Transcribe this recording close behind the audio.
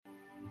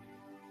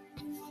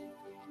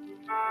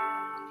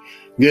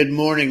Good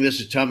morning.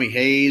 This is Tommy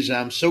Hayes.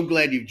 I'm so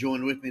glad you've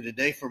joined with me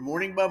today for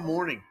Morning by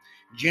Morning,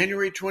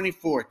 January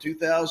 24th,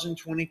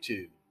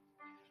 2022.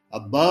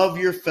 Above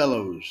your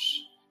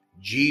fellows,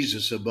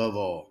 Jesus above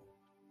all.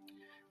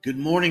 Good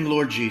morning,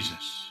 Lord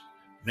Jesus.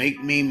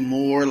 Make me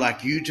more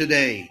like you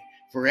today,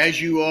 for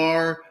as you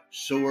are,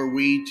 so are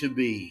we to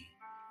be.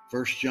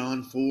 1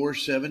 John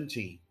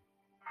 4:17.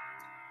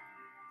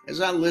 As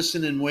I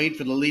listen and wait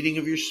for the leading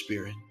of your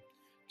Spirit,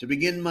 to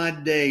begin my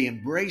day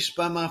embraced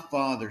by my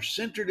Father,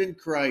 centered in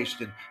Christ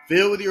and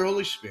filled with your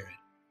Holy Spirit,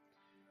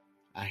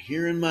 I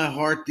hear in my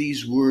heart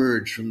these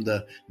words from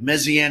the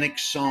Messianic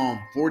Psalm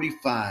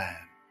 45,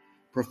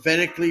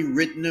 prophetically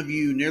written of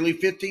you nearly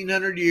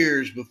 1,500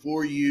 years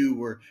before you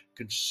were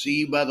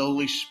conceived by the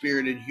Holy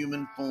Spirit in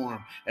human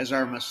form as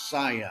our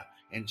Messiah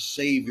and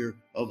Savior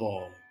of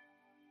all.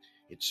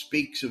 It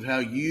speaks of how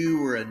you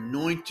were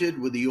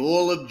anointed with the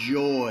oil of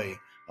joy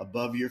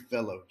above your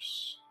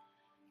fellows.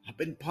 I've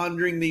been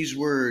pondering these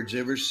words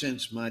ever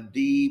since my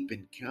deep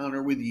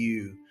encounter with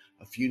you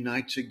a few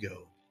nights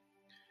ago.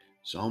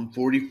 Psalm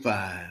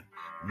 45.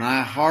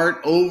 My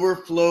heart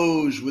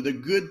overflows with a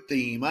good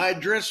theme. I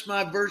address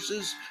my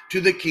verses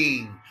to the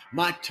King.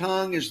 My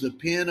tongue is the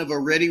pen of a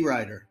ready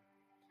writer.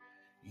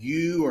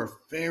 You are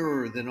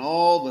fairer than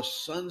all the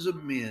sons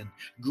of men.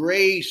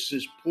 Grace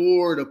is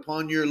poured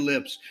upon your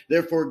lips.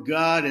 Therefore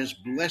God has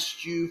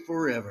blessed you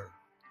forever.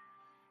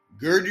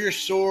 Gird your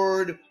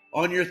sword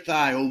on your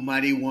thigh, O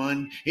mighty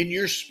one, in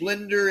your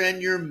splendor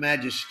and your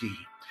majesty.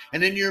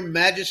 And in your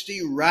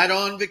majesty ride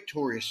on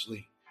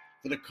victoriously.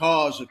 For the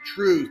cause of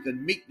truth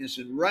and meekness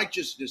and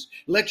righteousness,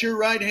 let your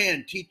right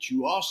hand teach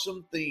you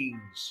awesome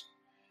things.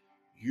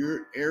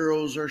 Your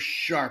arrows are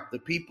sharp. The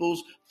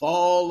peoples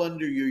fall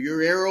under you.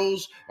 Your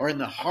arrows are in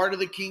the heart of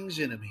the king's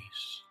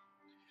enemies.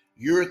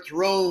 Your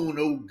throne,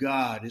 O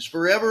God, is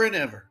forever and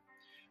ever.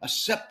 A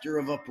scepter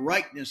of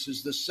uprightness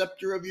is the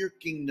scepter of your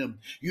kingdom.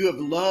 You have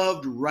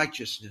loved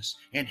righteousness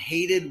and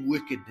hated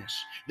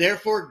wickedness.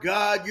 Therefore,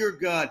 God, your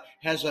God,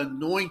 has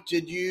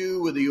anointed you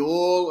with the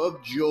oil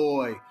of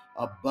joy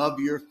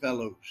above your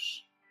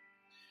fellows.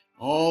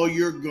 All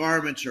your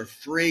garments are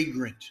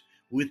fragrant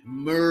with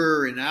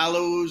myrrh and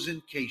aloes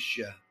and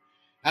cassia.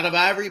 Out of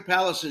ivory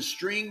palaces,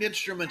 stringed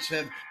instruments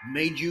have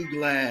made you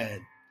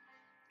glad.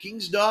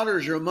 King's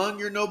daughters are among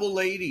your noble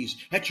ladies.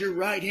 At your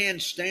right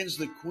hand stands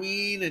the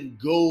queen in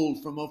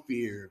gold from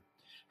Ophir.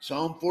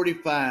 Psalm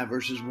 45,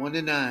 verses 1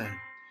 to 9.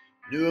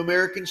 New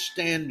American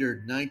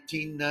Standard,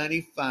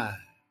 1995.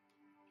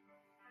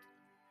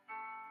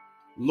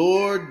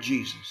 Lord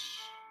Jesus,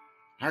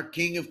 our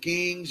King of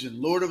kings and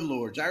Lord of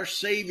lords, our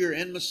Savior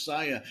and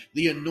Messiah,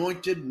 the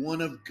anointed one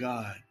of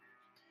God,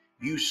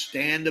 you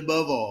stand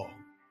above all.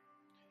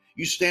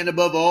 You stand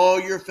above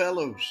all your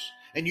fellows,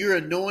 and you're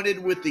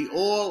anointed with the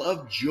oil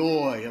of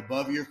joy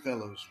above your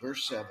fellows.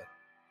 Verse 7.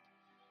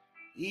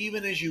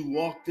 Even as you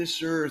walk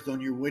this earth on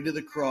your way to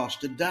the cross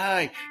to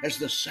die as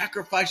the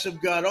sacrifice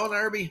of God on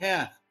our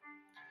behalf,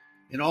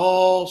 in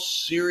all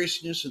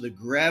seriousness of the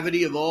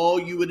gravity of all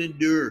you would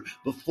endure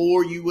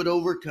before you would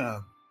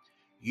overcome,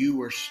 you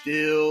were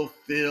still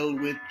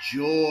filled with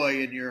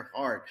joy in your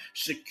heart,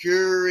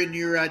 secure in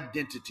your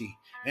identity,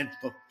 and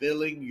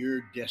fulfilling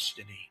your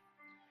destiny.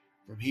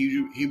 From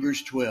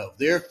Hebrews 12.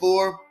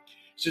 Therefore,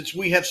 since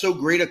we have so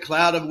great a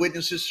cloud of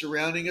witnesses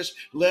surrounding us,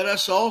 let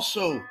us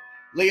also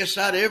lay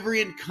aside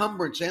every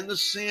encumbrance and the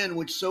sin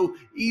which so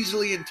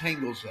easily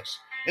entangles us.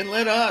 And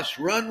let us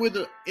run with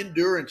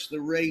endurance the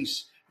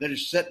race that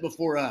is set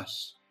before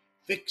us,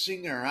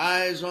 fixing our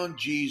eyes on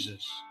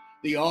Jesus,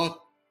 the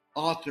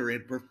author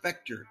and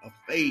perfecter of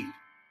faith,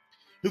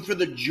 who for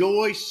the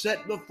joy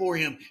set before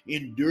him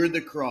endured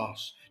the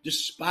cross,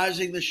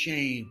 despising the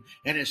shame,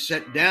 and is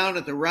set down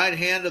at the right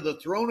hand of the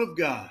throne of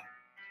God.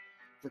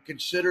 For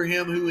consider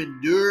him who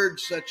endured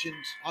such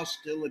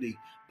hostility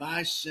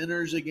by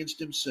sinners against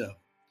himself,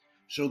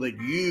 so that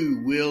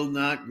you will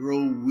not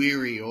grow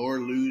weary or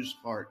lose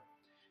heart.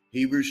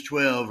 Hebrews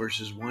 12,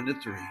 verses 1 to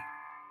 3.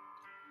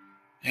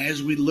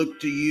 As we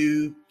look to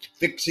you,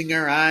 fixing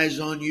our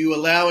eyes on you,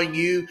 allowing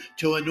you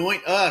to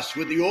anoint us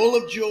with the oil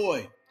of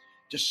joy,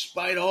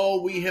 despite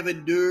all we have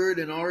endured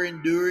and are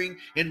enduring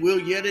and will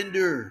yet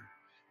endure,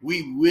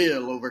 we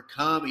will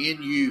overcome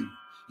in you.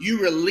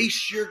 You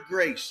release your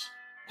grace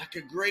like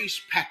a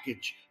grace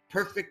package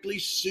perfectly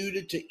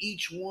suited to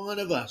each one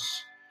of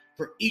us,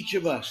 for each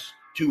of us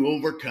to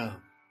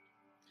overcome.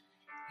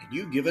 And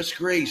you give us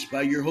grace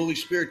by your Holy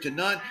Spirit to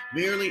not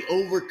merely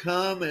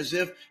overcome as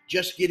if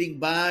just getting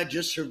by,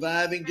 just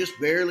surviving, just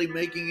barely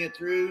making it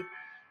through,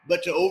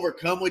 but to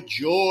overcome with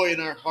joy in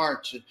our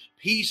hearts and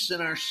peace in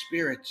our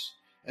spirits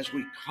as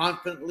we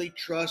confidently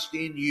trust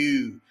in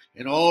you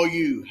and all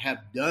you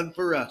have done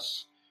for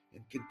us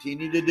and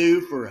continue to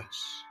do for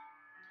us.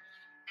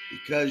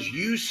 Because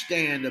you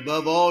stand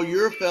above all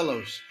your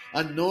fellows,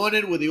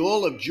 anointed with the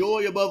oil of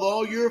joy above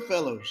all your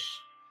fellows,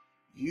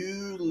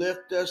 you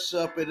lift us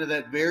up into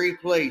that very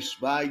place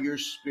by your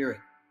Spirit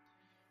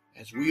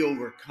as we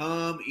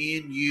overcome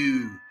in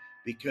you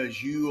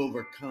because you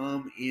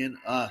overcome in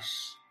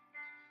us.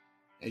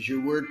 as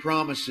your word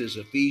promises,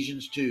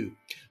 Ephesians 2.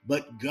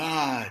 But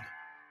God,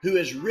 who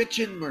is rich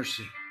in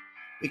mercy,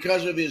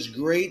 because of his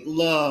great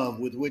love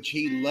with which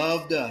he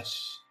loved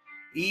us,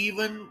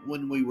 even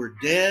when we were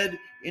dead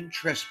in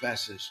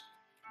trespasses,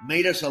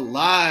 made us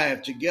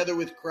alive together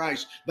with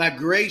Christ. By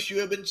grace you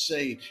have been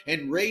saved,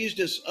 and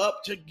raised us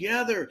up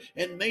together,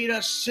 and made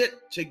us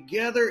sit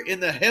together in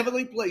the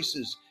heavenly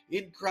places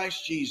in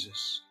Christ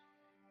Jesus,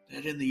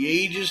 that in the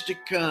ages to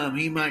come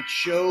he might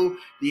show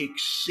the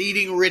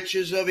exceeding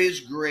riches of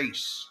his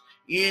grace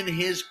in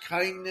his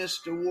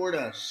kindness toward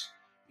us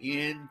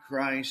in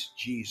Christ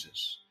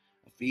Jesus.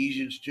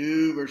 Ephesians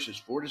 2, verses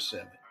 4 to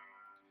 7.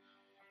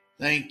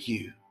 Thank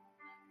you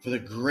for the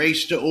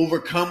grace to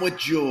overcome with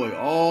joy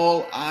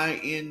all I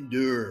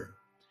endure.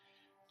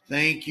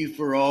 Thank you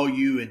for all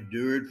you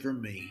endured for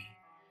me,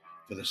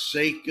 for the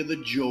sake of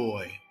the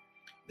joy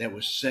that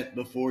was set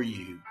before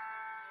you.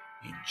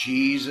 In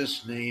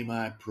Jesus' name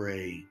I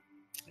pray.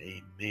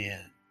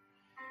 Amen.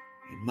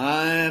 And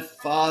my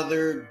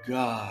Father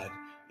God,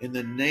 in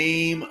the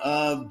name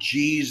of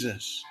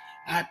Jesus,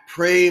 I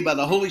pray by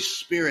the Holy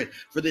Spirit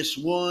for this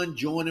one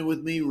joining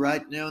with me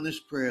right now in this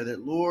prayer,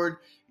 that Lord,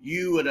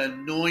 you would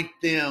anoint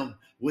them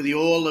with the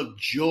oil of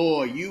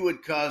joy. You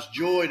would cause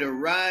joy to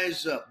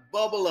rise up,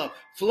 bubble up,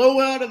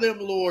 flow out of them,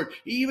 Lord,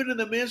 even in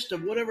the midst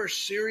of whatever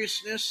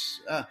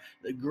seriousness,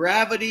 the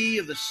gravity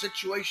of the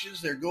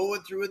situations they're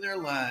going through in their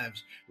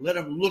lives. Let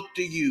them look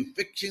to you,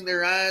 fixing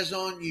their eyes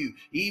on you,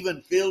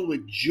 even filled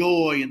with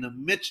joy in the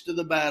midst of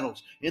the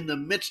battles, in the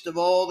midst of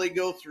all they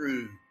go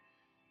through,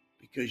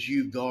 because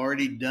you've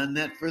already done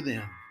that for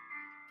them,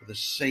 for the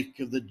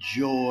sake of the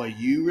joy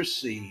you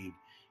received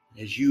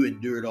as you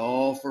endured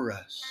all for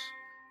us,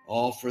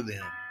 all for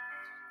them,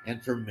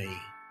 and for me.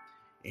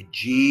 In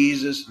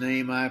Jesus'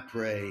 name I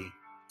pray.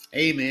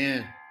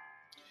 Amen.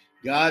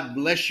 God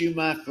bless you,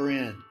 my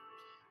friend.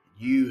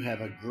 You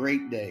have a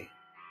great day.